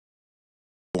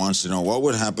wants to know, what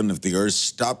would happen if the Earth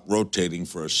stopped rotating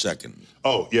for a second?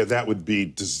 Oh, yeah, that would be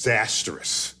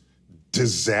disastrous.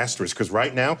 Disastrous, because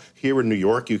right now, here in New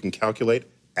York, you can calculate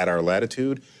at our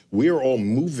latitude, we are all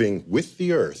moving with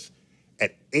the Earth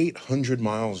at 800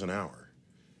 miles an hour,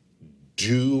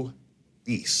 due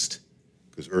east,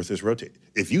 because Earth is rotating.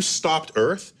 If you stopped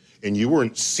Earth and you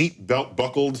weren't seatbelt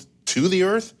buckled to the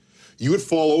Earth, you would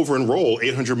fall over and roll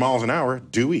 800 miles an hour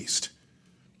due east.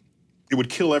 It would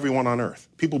kill everyone on Earth.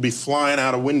 People would be flying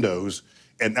out of windows,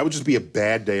 and that would just be a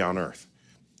bad day on Earth.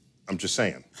 I'm just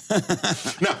saying.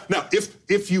 Now,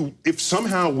 if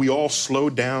somehow we all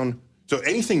slowed down, so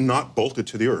anything not bolted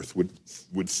to the Earth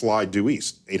would fly due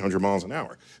east, 800 miles an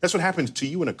hour. That's what happens to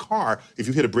you in a car if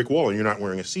you hit a brick wall and you're not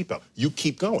wearing a seatbelt. You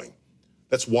keep going.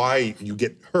 That's why you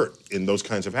get hurt in those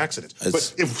kinds of accidents.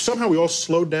 But if somehow we all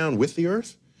slowed down with the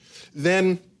Earth,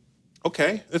 then,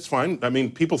 okay, that's fine. I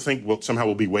mean, people think, well, somehow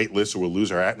we'll be weightless or we'll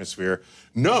lose our atmosphere.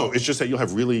 No, it's just that you'll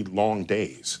have really long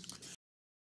days.